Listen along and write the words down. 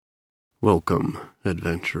Welcome,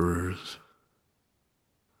 adventurers.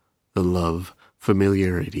 The love,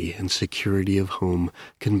 familiarity, and security of home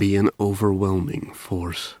can be an overwhelming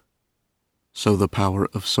force. So the power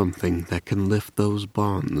of something that can lift those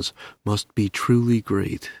bonds must be truly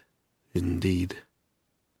great indeed.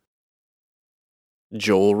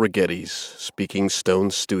 Joel Rigetti's Speaking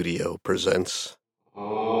Stone Studio presents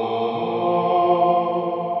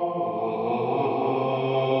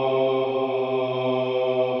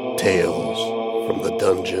Tales from the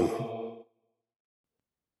Dungeon.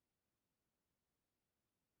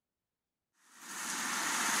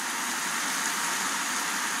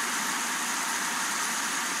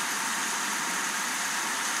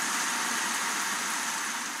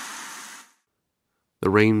 The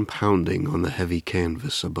rain pounding on the heavy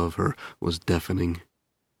canvas above her was deafening.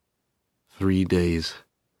 3 days.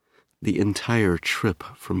 The entire trip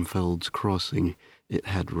from Feld's Crossing, it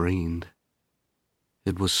had rained.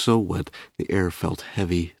 It was so wet the air felt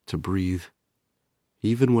heavy to breathe.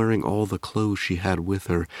 Even wearing all the clothes she had with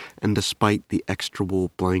her, and despite the extra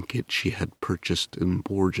wool blanket she had purchased in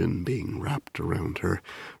Borgen being wrapped around her,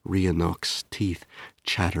 Rhiannoc's teeth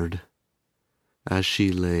chattered. As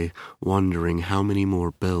she lay, wondering how many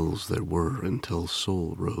more bells there were until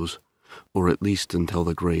Sol rose, or at least until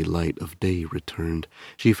the gray light of day returned,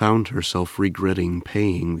 she found herself regretting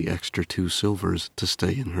paying the extra 2 silvers to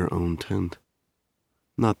stay in her own tent.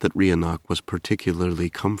 Not that Rhiannoc was particularly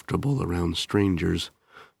comfortable around strangers,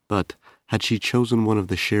 but had she chosen one of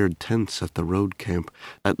the shared tents at the road camp,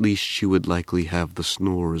 at least she would likely have the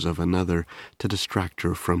snores of another to distract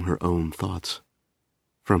her from her own thoughts,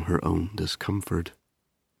 from her own discomfort.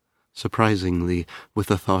 Surprisingly, with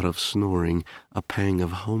the thought of snoring, a pang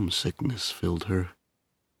of homesickness filled her.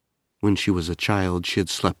 When she was a child, she had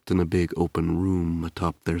slept in a big open room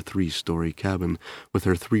atop their 3-story cabin with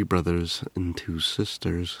her 3 brothers and 2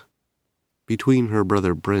 sisters. Between her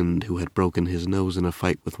brother Brend, who had broken his nose in a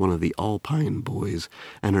fight with one of the Alpine boys,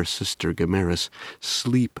 and her sister Gamaris,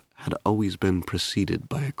 sleep had always been preceded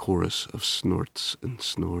by a chorus of snorts and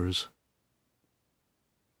snores.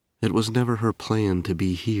 It was never her plan to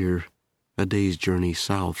be here, a day's journey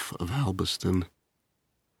south of Halberstam.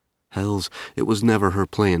 Hells, it was never her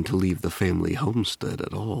plan to leave the family homestead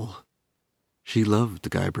at all. She loved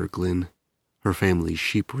Geiber Glen, her family's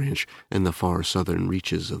sheep ranch and the far southern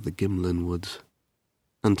reaches of the Gimlin woods.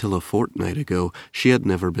 Until a fortnight ago, she had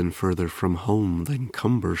never been further from home than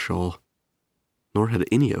Cumbershall, nor had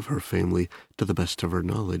any of her family, to the best of her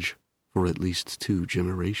knowledge, for at least 2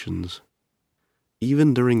 generations.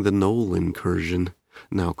 Even during the Knoll incursion,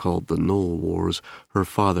 now called the Knoll Wars, her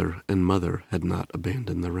father and mother had not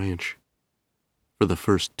abandoned the ranch. For the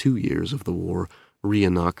first 2 years of the war,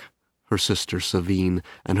 Rhiannoc, her sister Savine,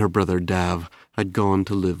 and her brother Dav had gone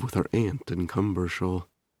to live with her aunt in Cumbershall,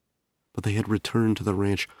 but they had returned to the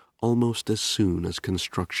ranch almost as soon as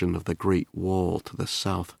construction of the great wall to the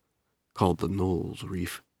south, called the Knowles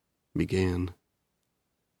Reef, began.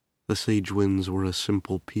 The Sagewinds were a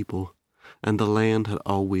simple people, and the land had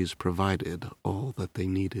always provided all that they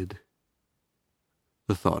needed.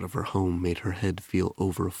 The thought of her home made her head feel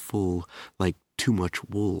overfull, like too much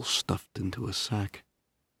wool stuffed into a sack.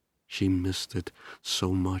 She missed it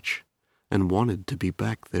so much, and wanted to be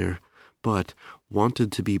back there, but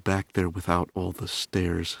wanted to be back there without all the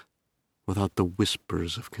stares, without the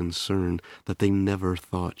whispers of concern that they never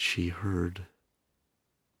thought she heard.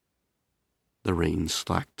 The rain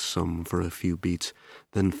slacked some for a few beats,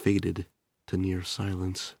 then faded to near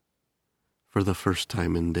silence. For the first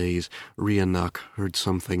time in days, Rhiannoc heard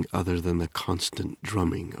something other than the constant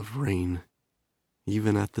drumming of rain.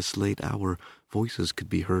 Even at this late hour, voices could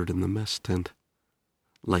be heard in the mess tent,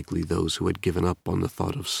 likely those who had given up on the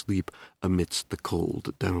thought of sleep amidst the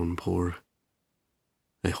cold downpour.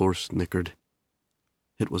 A horse nickered.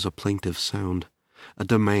 It was a plaintive sound, a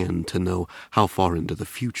demand to know how far into the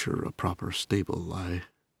future a proper stable lay.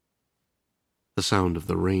 The sound of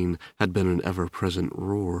the rain had been an ever-present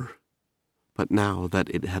roar, but now that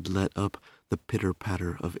it had let up, the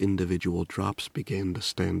pitter-patter of individual drops began to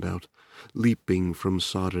stand out, leaping from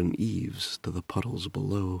sodden eaves to the puddles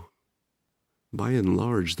below. By and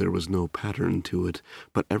large there was no pattern to it,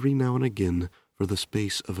 but every now and again, for the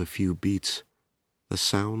space of a few beats, the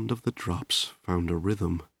sound of the drops found a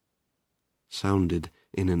rhythm, sounded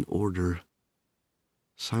in an order,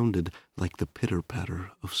 sounded like the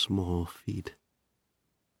pitter-patter of small feet.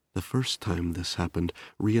 The first time this happened,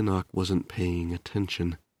 Rhiannoc wasn't paying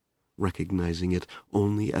attention, recognizing it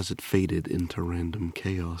only as it faded into random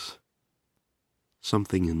chaos.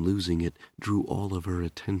 Something in losing it drew all of her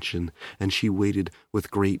attention, and she waited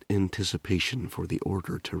with great anticipation for the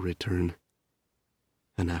order to return.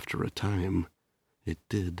 and after a time it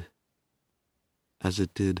did. As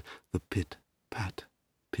it did, the pit-pat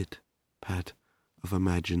of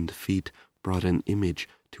imagined feet brought an image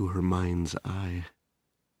to her mind's eye,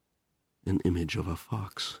 an image of a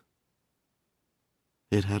fox.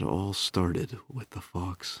 It had all started with the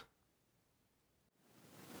fox.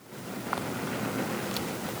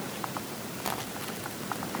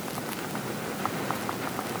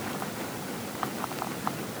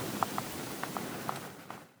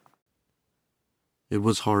 It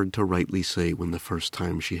was hard to rightly say when the first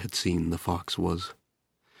time she had seen the fox was.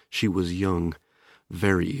 She was young,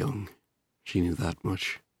 very young. She knew that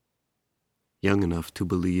much. Young enough to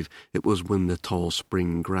believe it was when the tall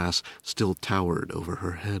spring grass still towered over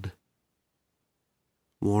her head.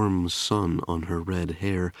 Warm sun on her red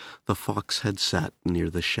hair, the fox had sat near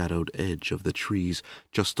the shadowed edge of the trees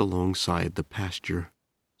just alongside the pasture,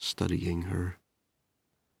 studying her.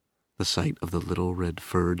 The sight of the little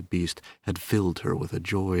red-furred beast had filled her with a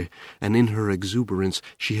joy, and in her exuberance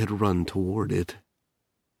she had run toward it.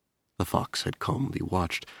 The fox had calmly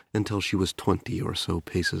watched until she was 20 or so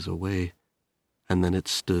paces away, and then it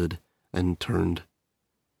stood and turned,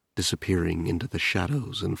 disappearing into the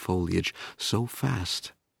shadows and foliage so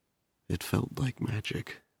fast it felt like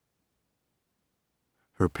magic.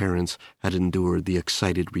 Her parents had endured the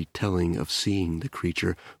excited retelling of seeing the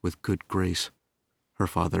creature with good grace, her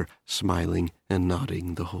father smiling and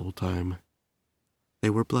nodding the whole time. They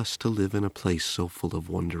were blessed to live in a place so full of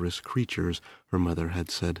wondrous creatures, her mother had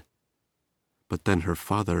said. But then her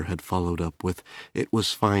father had followed up with, it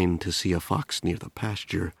was fine to see a fox near the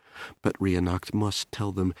pasture, but Rhonabwy must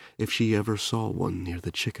tell them if she ever saw one near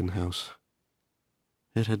the chicken house.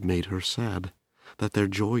 It had made her sad that their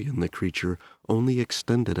joy in the creature only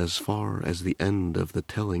extended as far as the end of the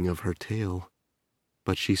telling of her tale,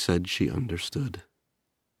 but she said she understood.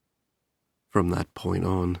 From that point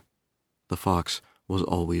on, the fox was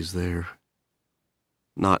always there.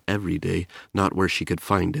 Not every day, not where she could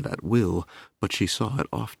find it at will, but she saw it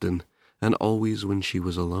often, and always when she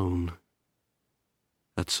was alone.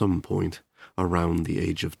 At some point, around the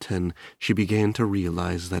age of 10, she began to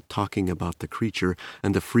realize that talking about the creature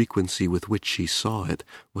and the frequency with which she saw it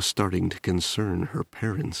was starting to concern her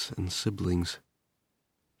parents and siblings.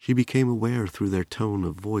 She became aware through their tone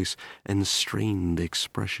of voice and strained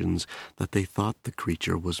expressions that they thought the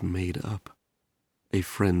creature was made up, a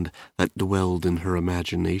friend that dwelled in her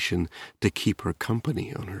imagination to keep her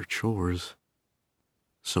company on her chores.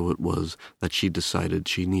 So it was that she decided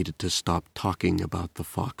she needed to stop talking about the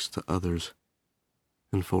fox to others,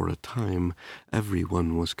 and for a time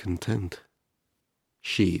everyone was content.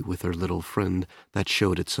 She with her little friend that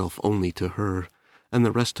showed itself only to her, and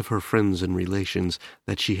the rest of her friends and relations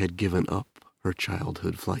that she had given up her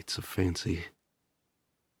childhood flights of fancy.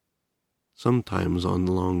 Sometimes on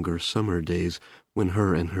longer summer days, when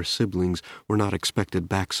her and her siblings were not expected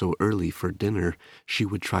back so early for dinner, she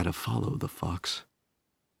would try to follow the fox.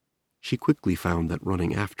 She quickly found that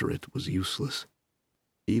running after it was useless.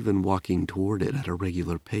 Even walking toward it at a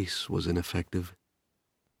regular pace was ineffective.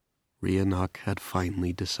 Rhonabwy had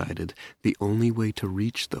finally decided the only way to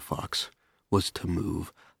reach the fox was to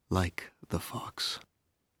move like the fox,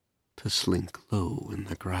 to slink low in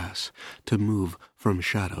the grass, to move from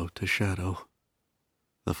shadow to shadow.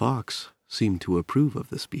 The fox seemed to approve of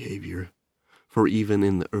this behavior, for even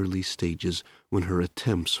in the early stages, when her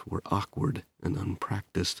attempts were awkward and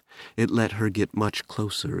unpracticed, it let her get much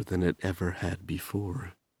closer than it ever had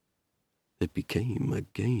before. It became a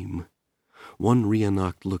game, one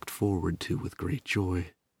Rhonabwy looked forward to with great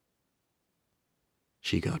joy.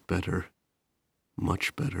 She got better,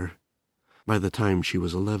 much better. By the time she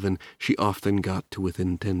was 11, she often got to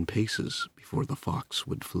within 10 paces before the fox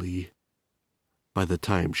would flee. By the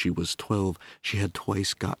time she was 12, she had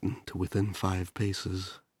twice gotten to within 5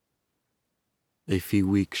 paces. A few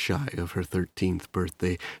weeks shy of her 13th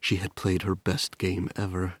birthday, she had played her best game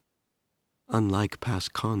ever. Unlike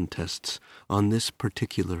past contests, on this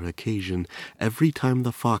particular occasion, every time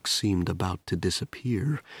the fox seemed about to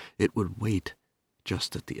disappear, it would wait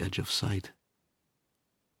just at the edge of sight.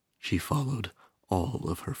 She followed all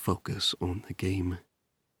of her focus on the game.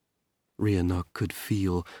 Rhonabwy could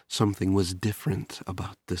feel something was different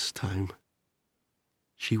about this time.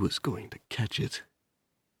 She was going to catch it.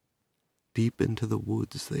 Deep into the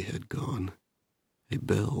woods they had gone, a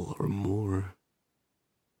bell or more.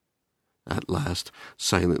 At last,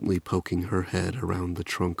 silently poking her head around the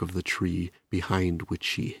trunk of the tree behind which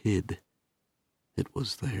she hid, it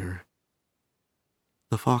was there.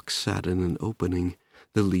 The fox sat in an opening,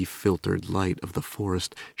 the leaf-filtered light of the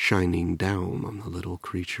forest shining down on the little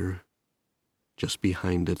creature. Just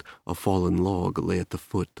behind it, a fallen log lay at the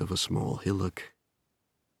foot of a small hillock.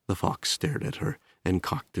 The fox stared at her and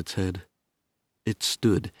cocked its head. It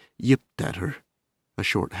stood, yipped at her. A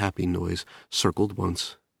short happy noise, circled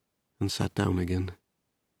once, and sat down again.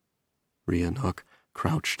 Rhiannoch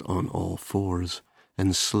crouched on all fours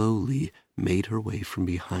and slowly made her way from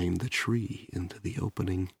behind the tree into the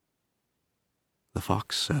opening. The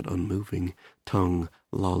fox sat unmoving, tongue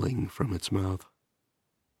lolling from its mouth.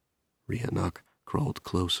 Rhiannoch crawled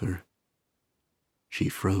closer. She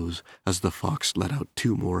froze as the fox let out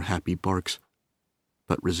 2 more happy barks,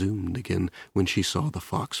 but resumed again when she saw the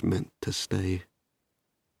fox meant to stay.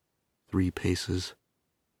 3 paces.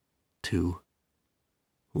 2.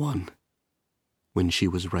 1. When she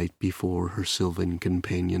was right before her sylvan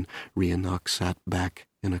companion, Rhiannoch sat back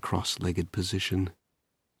in a cross-legged position.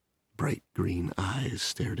 Bright green eyes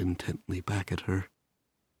stared intently back at her.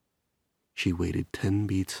 She waited 10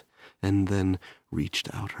 beats and then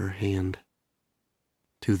reached out her hand.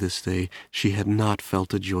 To this day, she had not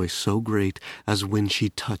felt a joy so great as when she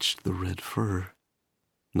touched the red fur.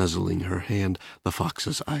 Nuzzling her hand, the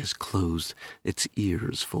fox's eyes closed, its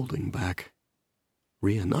ears folding back.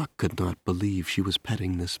 Rhiannoch could not believe she was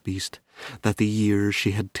petting this beast, that the years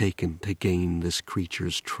she had taken to gain this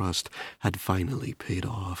creature's trust had finally paid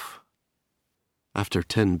off. After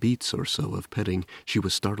 10 beats or so of petting, she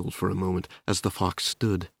was startled for a moment as the fox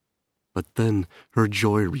stood. But then her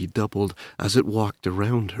joy redoubled as it walked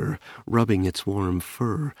around her, rubbing its warm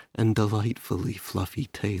fur and delightfully fluffy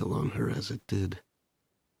tail on her as it did.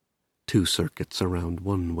 2 circuits around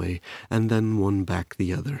one way, and then one back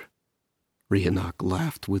the other. Rhiannoch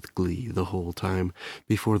laughed with glee the whole time,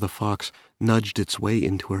 before the fox nudged its way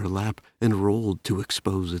into her lap and rolled to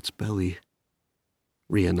expose its belly.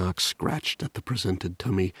 Rhiannoch scratched at the presented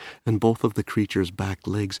tummy, and both of the creature's back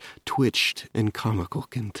legs twitched in comical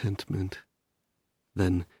contentment.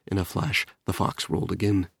 Then, in a flash, the fox rolled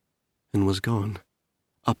again, and was gone,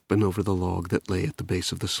 up and over the log that lay at the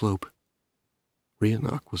base of the slope.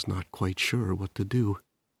 Rhiannoch was not quite sure what to do.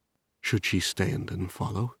 Should she stand and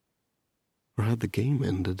follow? Or had the game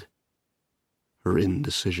ended? Her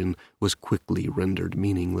indecision was quickly rendered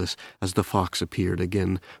meaningless as the fox appeared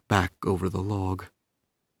again, back over the log.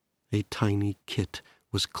 A tiny kit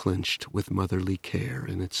was clenched with motherly care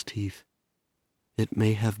in its teeth. It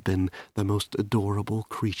may have been the most adorable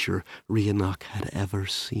creature Rhiannoch had ever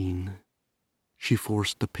seen. She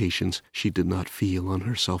forced the patience she did not feel on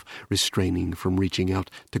herself, restraining from reaching out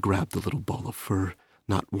to grab the little ball of fur,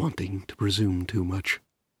 not wanting to presume too much.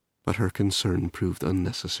 But her concern proved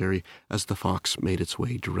unnecessary as the fox made its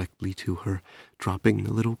way directly to her, dropping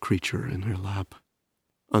the little creature in her lap.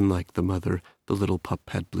 Unlike the mother, the little pup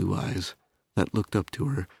had blue eyes that looked up to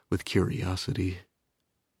her with curiosity.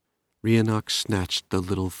 Rhiannoch snatched the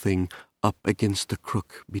little thing up against the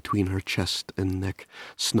crook between her chest and neck,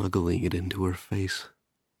 snuggling it into her face.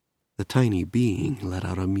 The tiny being let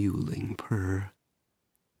out a mewling purr.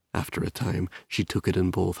 After a time, she took it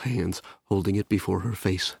in both hands, holding it before her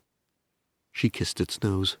face. She kissed its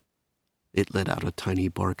nose. It let out a tiny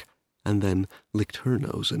bark, and then licked her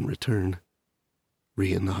nose in return.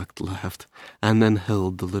 Rhiannoch laughed, and then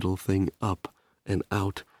held the little thing up and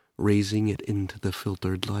out, raising it into the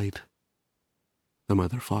filtered light. The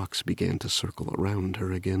mother fox began to circle around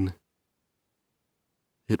her again.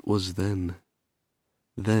 It was then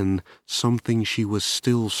something she was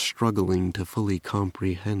still struggling to fully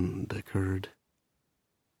comprehend occurred.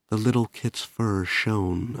 The little kit's fur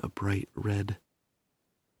shone a bright red.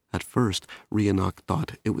 At first, Rhiannoch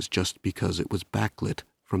thought it was just because it was backlit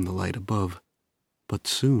from the light above, but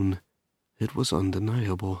soon it was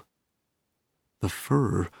undeniable. The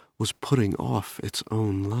fur was putting off its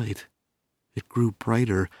own light. It grew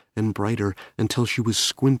brighter and brighter until she was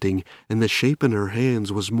squinting, and the shape in her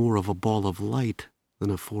hands was more of a ball of light than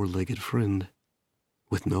a 4-legged friend.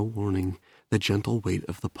 With no warning, the gentle weight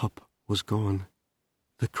of the pup was gone.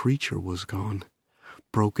 The creature was gone,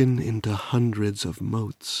 broken into hundreds of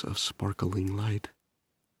motes of sparkling light.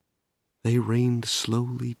 They rained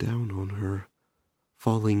slowly down on her,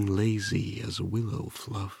 falling lazy as willow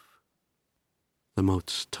fluff. The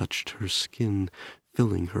motes touched her skin,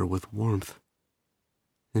 filling her with warmth.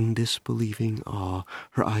 In disbelieving awe,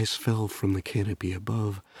 her eyes fell from the canopy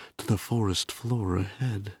above to the forest floor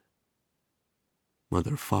ahead.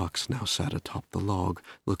 Mother Fox now sat atop the log,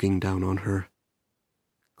 looking down on her.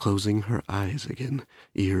 Closing her eyes again,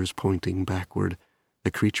 ears pointing backward, the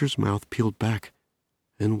creature's mouth peeled back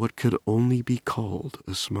in what could only be called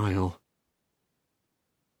a smile.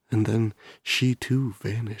 And then she too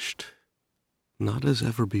vanished. Not as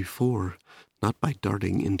ever before, not by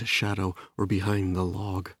darting into shadow or behind the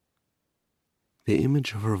log. The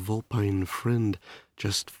image of her vulpine friend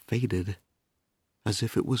just faded, as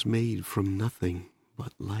if it was made from nothing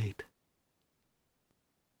but light.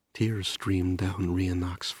 Tears streamed down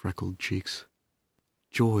Rhiannoc's freckled cheeks.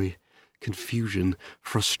 Joy, confusion,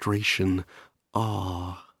 frustration,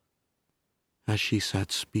 awe. As she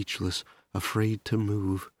sat speechless, afraid to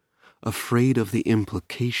move, afraid of the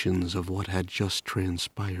implications of what had just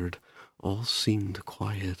transpired, all seemed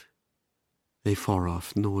quiet. A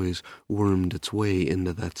far-off noise wormed its way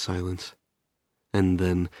into that silence. And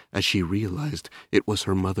then, as she realized it was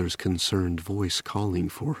her mother's concerned voice calling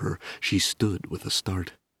for her, she stood with a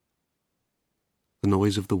start. The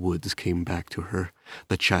noise of the woods came back to her,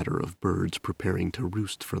 the chatter of birds preparing to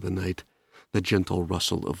roost for the night, the gentle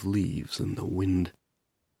rustle of leaves in the wind.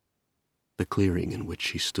 The clearing in which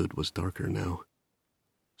she stood was darker now.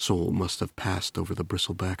 Sol must have passed over the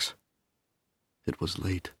bristlebacks. It was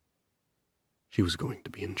late. She was going to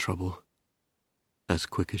be in trouble. As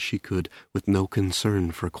quick as she could, with no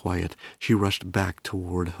concern for quiet, she rushed back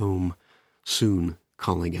toward home, soon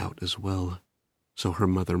calling out as well, so her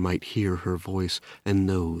mother might hear her voice and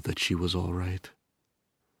know that she was all right.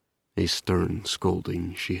 A stern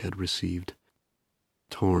scolding she had received,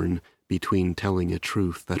 torn between telling a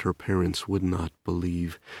truth that her parents would not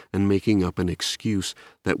believe and making up an excuse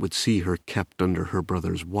that would see her kept under her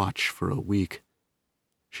brother's watch for a week.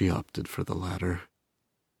 She opted for the latter.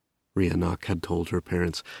 Rhiannoc had told her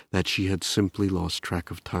parents that she had simply lost track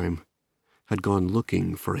of time, had gone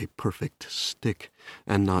looking for a perfect stick,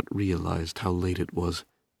 and not realized how late it was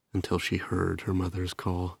until she heard her mother's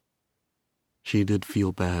call. She did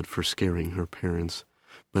feel bad for scaring her parents,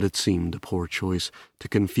 but it seemed a poor choice to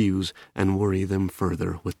confuse and worry them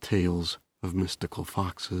further with tales of mystical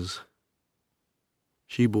foxes.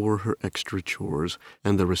 She bore her extra chores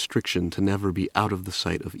and the restriction to never be out of the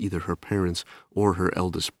sight of either her parents or her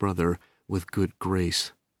eldest brother with good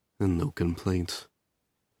grace and no complaints.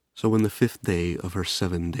 So when the 5th day of her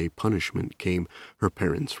 7-day punishment came, her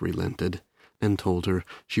parents relented and told her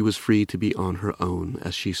she was free to be on her own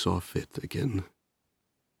as she saw fit again.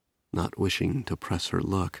 Not wishing to press her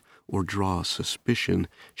luck or draw suspicion,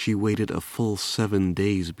 she waited a full 7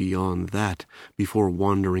 days beyond that before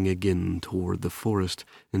wandering again toward the forest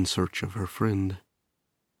in search of her friend.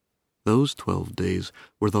 Those 12 days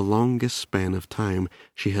were the longest span of time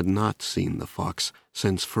she had not seen the fox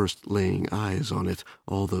since first laying eyes on it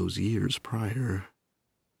all those years prior.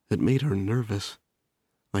 It made her nervous,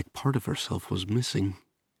 like part of herself was missing.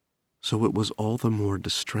 So it was all the more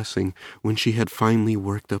distressing when she had finally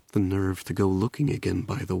worked up the nerve to go looking again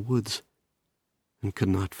by the woods, and could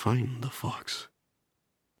not find the fox.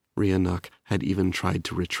 Rhiannoc had even tried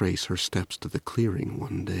to retrace her steps to the clearing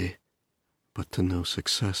one day, but to no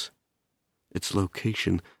success. Its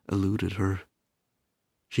location eluded her.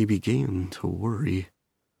 She began to worry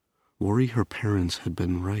her parents had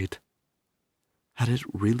been right. Had it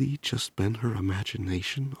really just been her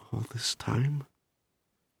imagination all this time?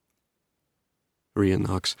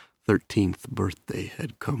 Rhiannoc's 13th birthday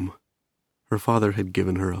had come. Her father had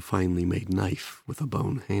given her a finely made knife with a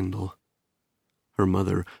bone handle. Her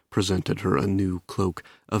mother presented her a new cloak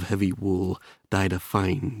of heavy wool dyed a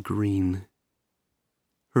fine green.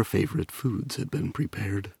 Her favorite foods had been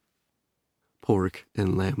prepared: pork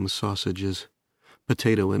and lamb sausages,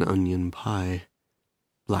 potato and onion pie,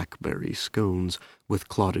 blackberry scones with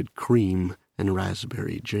clotted cream and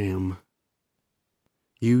raspberry jam.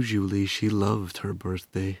 Usually she loved her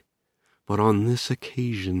birthday, but on this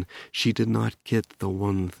occasion she did not get the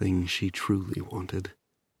one thing she truly wanted: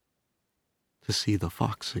 to see the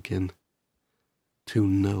fox again, to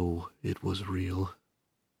know it was real.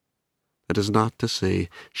 That is not to say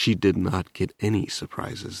she did not get any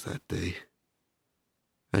surprises that day.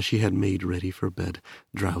 As she had made ready for bed,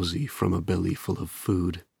 drowsy from a belly full of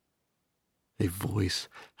food, a voice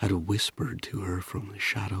had whispered to her from the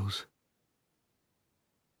shadows.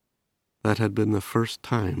 That had been the first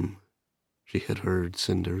time she had heard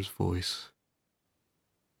Cinder's voice.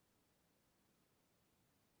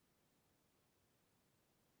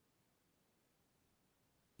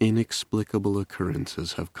 Inexplicable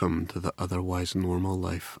occurrences have come to the otherwise normal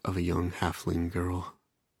life of a young halfling girl.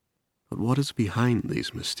 But what is behind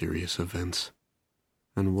these mysterious events?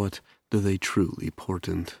 And what do they truly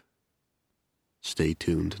portend? Stay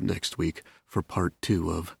tuned next week for part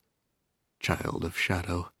 2 of Child of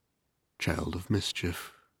Shadow, Child of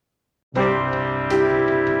Mischief.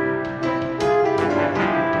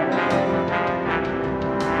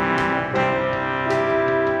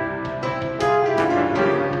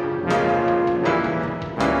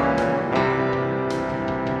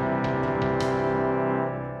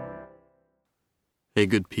 Hey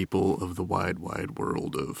good people of the wide, wide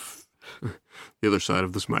world of the other side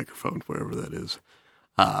of this microphone, wherever that is.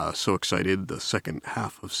 So excited. The second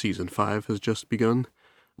half of Season 5 has just begun.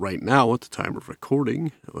 Right now, at the time of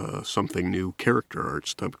recording, something new, character art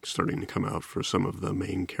starting to come out for some of the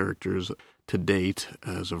main characters. To date,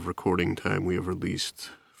 as of recording time, we have released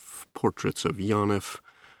portraits of Yonif,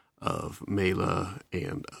 of Mela,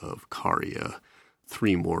 and of Karya.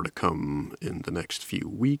 3 more to come in the next few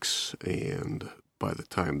weeks, and by the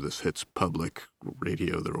time this hits public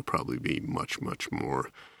radio, there will probably be much, much more.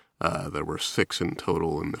 There were 6 in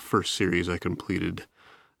total in the first series I completed.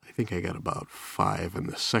 I think I got about 5 in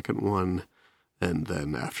the second one, and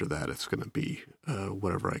then after that it's going to be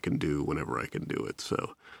whatever I can do, whenever I can do it.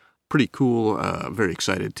 So pretty cool. Very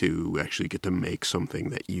excited to actually get to make something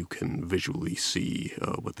that you can visually see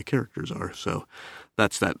what the characters are. So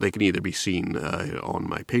that's that. They can either be seen on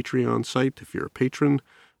my Patreon site if you're a patron,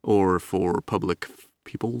 or for public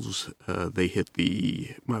peoples, they hit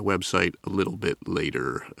my website a little bit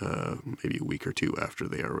later, maybe a week or 2 after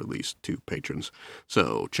they are released to patrons.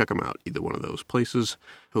 So check them out, either one of those places.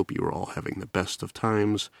 Hope you are all having the best of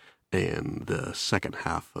times, and the second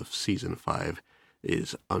half of Season 5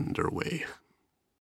 is underway.